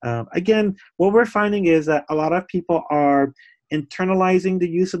 Again, what we're finding is that a lot of people are internalizing the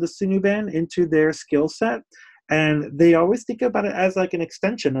use of the Cineband into their skill set, and they always think about it as like an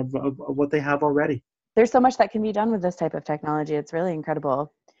extension of what they have already. There's so much that can be done with this type of technology. It's really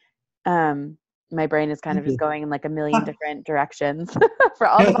incredible. My brain is kind of just going in like a million different directions for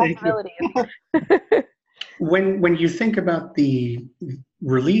all the possibilities. When you think about the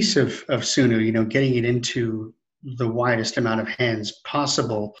release of Suno, getting it into the widest amount of hands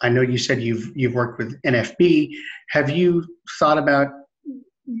possible, I know you said you've worked with NFB. Have you thought about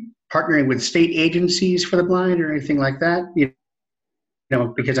partnering with state agencies for the blind or anything like that?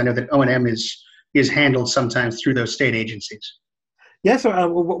 Because I know that O&M is handled sometimes through those state agencies. Yeah, so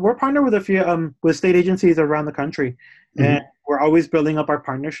we're partnered with a few with state agencies around the country, and we're always building up our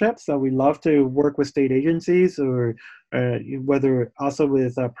partnerships. So we love to work with state agencies, or whether also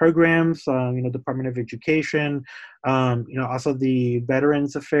with programs, Department of Education, also the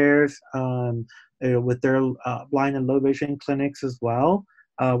Veterans Affairs, with their blind and low vision clinics as well.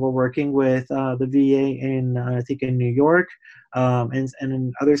 We're working with the VA in, I think, in New York, and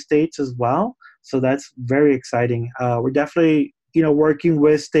in other states as well. So that's very exciting. We're definitely, working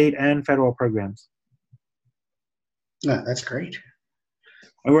with state and federal programs. Yeah, that's great.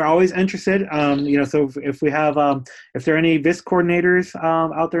 And we're always interested, so if we have, if there are any VIS coordinators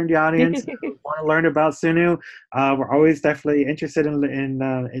out there in the audience who want to learn about SUNU, we're always definitely interested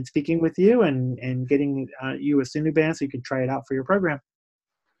in speaking with you and getting you a SUNU band so you can try it out for your program.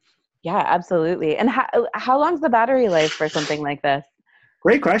 Yeah, absolutely. And how long's the battery life for something like this?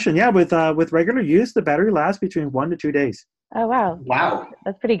 Great question. Yeah, with regular use, the battery lasts between 1 to 2 days. Oh, wow. Wow.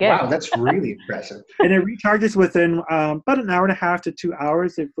 That's pretty good. Wow, that's really impressive. And it recharges within about an hour and a half to 2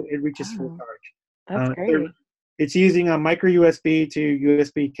 hours if it reaches full charge. That's great. It's using a micro USB to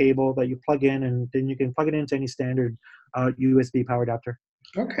USB cable that you plug in, and then you can plug it into any standard USB power adapter.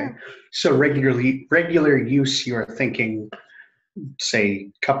 Okay. So regular use, you're thinking,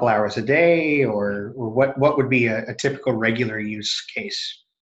 say, a couple hours a day, or what would be a typical regular use case?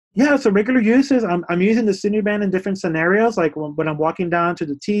 Yeah, so regular use is I'm using the SUNU band in different scenarios, like when I'm walking down to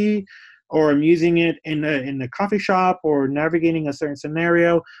the T, or I'm using it in a coffee shop or navigating a certain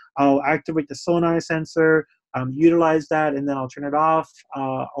scenario. I'll activate the sonar sensor, utilize that, and then I'll turn it off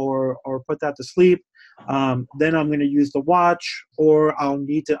or put that to sleep. Then I'm going to use the watch, or I'll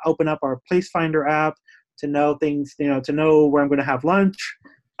need to open up our Place Finder app to know things, to know where I'm going to have lunch.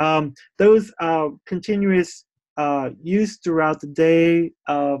 Those continuous use throughout the day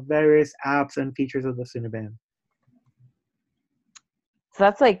of various apps and features of the SUNU band.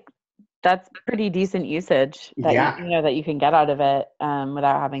 So that's pretty decent usage that that you can get out of it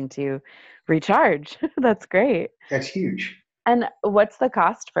without having to recharge. That's great. That's huge. And what's the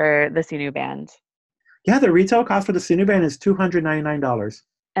cost for the SUNU band? Yeah, the retail cost for the SUNU band is $299.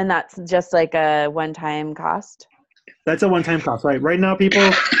 And that's just like a one-time cost? That's a one-time cost, right? Right now,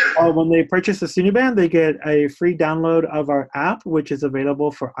 people, when they purchase the SUNU band, they get a free download of our app, which is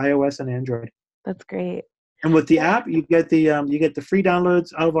available for iOS and Android. That's great. And with the app, you get the free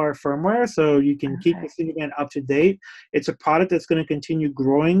downloads of our firmware, so you can keep the SUNU band up to date. It's a product that's going to continue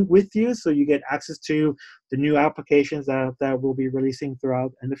growing with you, so you get access to the new applications that we'll be releasing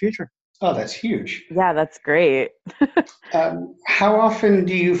throughout in the future. Oh, that's huge. Yeah, that's great. How often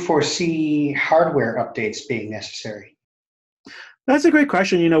do you foresee hardware updates being necessary? That's a great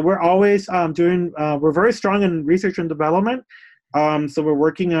question. We're always we're very strong in research and development. So we're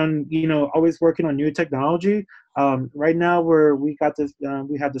working on, always working on new technology. Right now we have the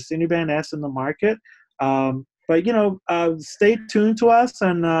SUNU band S in the market. But stay tuned to us,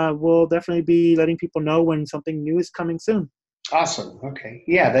 and we'll definitely be letting people know when something new is coming soon. Awesome. Okay.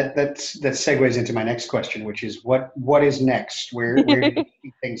 Yeah, that segues into my next question, which is what is next? Where do you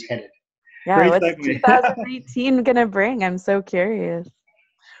see things headed? Yeah, Great what's segue. 2018 gonna bring? I'm so curious.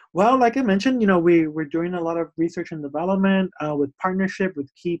 Well, like I mentioned, we're doing a lot of research and development with partnership with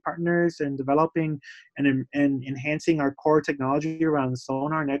key partners, and developing and enhancing our core technology around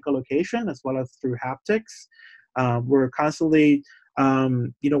sonar and echolocation, as well as through haptics. We're constantly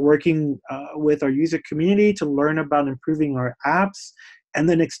working with our user community to learn about improving our apps, and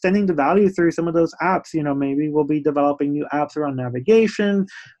then extending the value through some of those apps. Maybe we'll be developing new apps around navigation,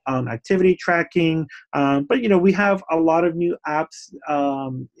 activity tracking. But we have a lot of new apps,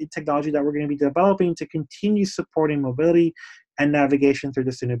 technology that we're going to be developing to continue supporting mobility and navigation through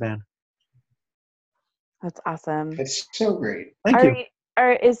the SUNU band. That's awesome. It's so great. Thank you.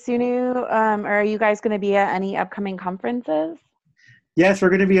 Is SUNU, or are you guys going to be at any upcoming conferences? Yes, we're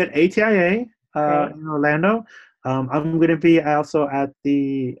going to be at ATIA in Orlando. I'm going to be also at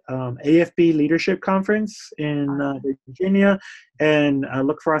the AFB Leadership Conference in Virginia, and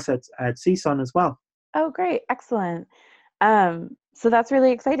look for us at CSUN as well. Oh, great. Excellent. So that's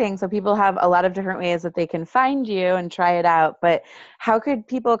really exciting. So people have a lot of different ways that they can find you and try it out. But how could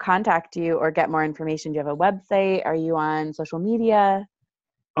people contact you or get more information? Do you have a website? Are you on social media?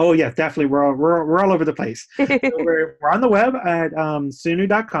 Oh, yeah, definitely. We're all over the place. So we're on the web at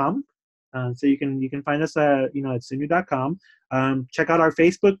sunu.com. So you can find us at sunu.com. Check out our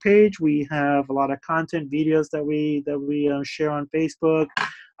Facebook page. We have a lot of content, videos that we share on Facebook.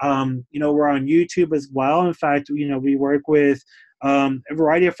 We're on YouTube as well. In fact, we work with a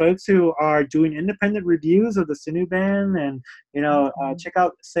variety of folks who are doing independent reviews of the SUNU band, and check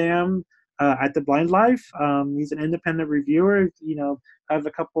out Sam at The Blind Life. He's an independent reviewer. have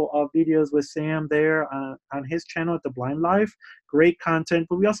a couple of videos with Sam there on his channel at The Blind Life. Great content.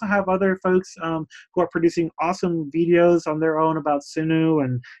 But we also have other folks who are producing awesome videos on their own about Sunu.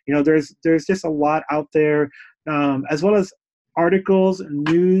 And, there's just a lot out there, as well as articles,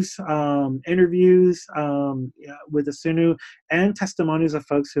 news, interviews with the Sunu, and testimonies of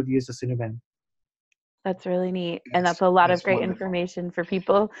folks who have used the Sunu Band. That's really neat. And that's a lot of great wonderful information for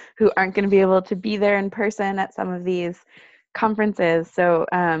people who aren't going to be able to be there in person at some of these conferences. So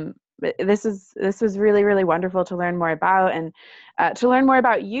this was really, really wonderful to learn more about, and to learn more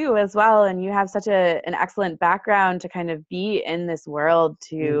about you as well. And you have such an excellent background to kind of be in this world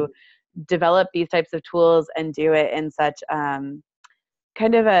to develop these types of tools and do it in such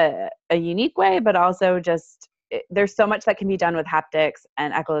kind of a unique way, but also just there's so much that can be done with haptics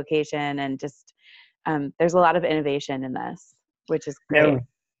and echolocation, and just there's a lot of innovation in this, which is great. Yeah.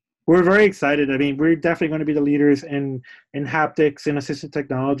 We're very excited. I mean, we're definitely going to be the leaders in haptics and assistive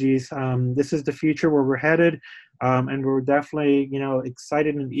technologies. This is the future where we're headed, and we're definitely,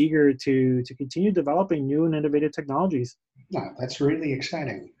 excited and eager to continue developing new and innovative technologies. Yeah, that's really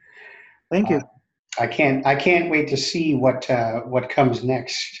exciting. Thank you. I can't wait to see what comes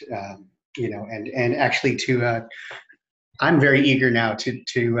next. And actually I'm very eager now to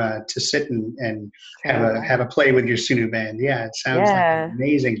sit and have a play with your Sunu Band. Yeah, it sounds like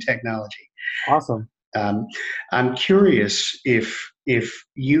amazing technology. Awesome. I'm curious if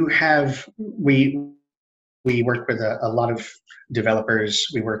you have we work with a lot of developers.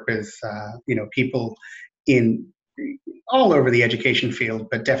 We work with people in all over the education field,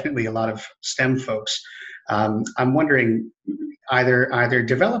 but definitely a lot of STEM folks. I'm wondering, either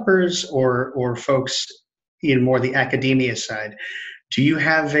developers or folks in more the academia side, do you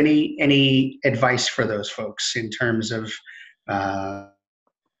have any advice for those folks in terms of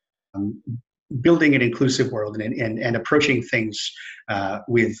building an inclusive world and approaching things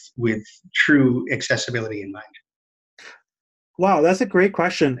with true accessibility in mind? Wow, that's a great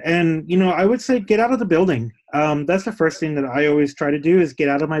question. And, I would say get out of the building. That's the first thing that I always try to do, is get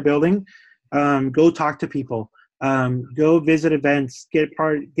out of my building, go talk to people, go visit events, get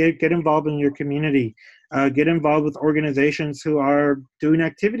involved in your community, get involved with organizations who are doing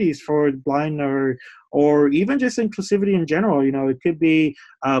activities for blind or even just inclusivity in general. It could be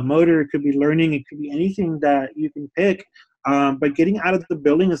motor, it could be learning, it could be anything that you can pick. But getting out of the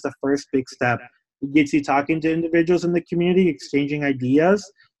building is the first big step. It gets you talking to individuals in the community, exchanging ideas.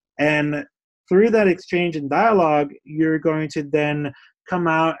 And through that exchange and dialogue, you're going to then come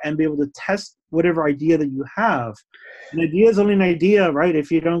out and be able to test whatever idea that you have. An idea is only an idea, right? If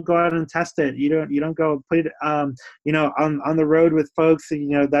you don't go out and test it, you don't go put it, on the road with folks.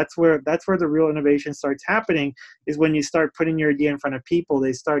 That's where the real innovation starts happening, is when you start putting your idea in front of people.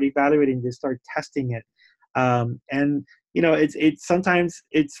 They start evaluating, they start testing it. And it's sometimes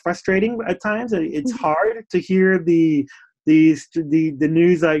it's frustrating at times. It's hard to hear the news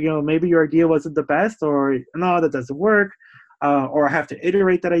that, maybe your idea wasn't the best, or no, that doesn't work, or I have to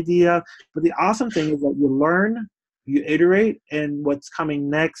iterate that idea. But the awesome thing is that you learn, you iterate, and what's coming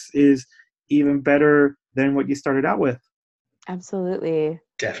next is even better than what you started out with. Absolutely.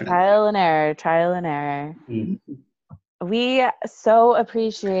 Definitely. Trial and error. Mm-hmm. We so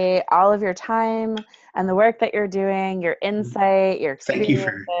appreciate all of your time and the work that you're doing, your insight, your experiences.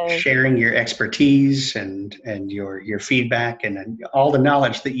 Thank you for sharing your expertise and your feedback and all the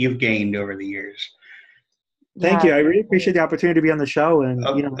knowledge that you've gained over the years. Thank you. I really appreciate the opportunity to be on the show, and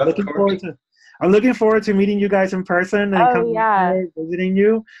I'm looking forward to meeting you guys in person and coming here, visiting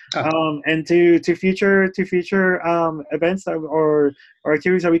you, and to future events or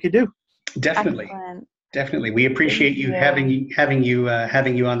activities that we could do. Definitely. Excellent. Definitely. We appreciate you having you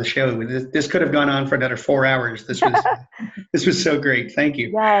on the show. This could have gone on for another 4 hours. This was so great. Thank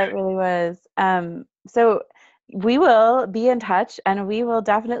you. Yeah, it really was. So we will be in touch, and we will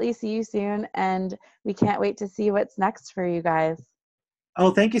definitely see you soon, and we can't wait to see what's next for you guys.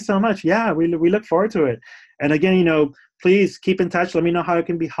 Oh, thank you so much. Yeah, we look forward to it. And again, please keep in touch. Let me know how it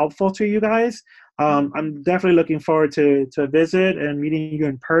can be helpful to you guys. I'm definitely looking forward to a visit and meeting you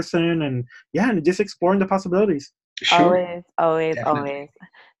in person, and just exploring the possibilities. Sure. Always.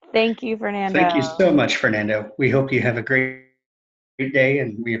 Thank you, Fernando. Thank you so much, Fernando. We hope you have a great day,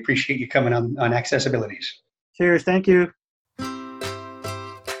 and we appreciate you coming on Accessibilities. Cheers. Thank you.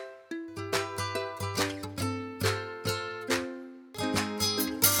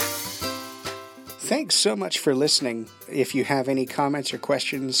 Thanks so much for listening. If you have any comments or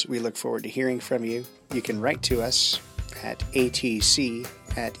questions, we look forward to hearing from you. You can write to us at atc@umass.edu.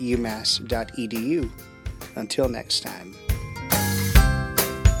 Until next time.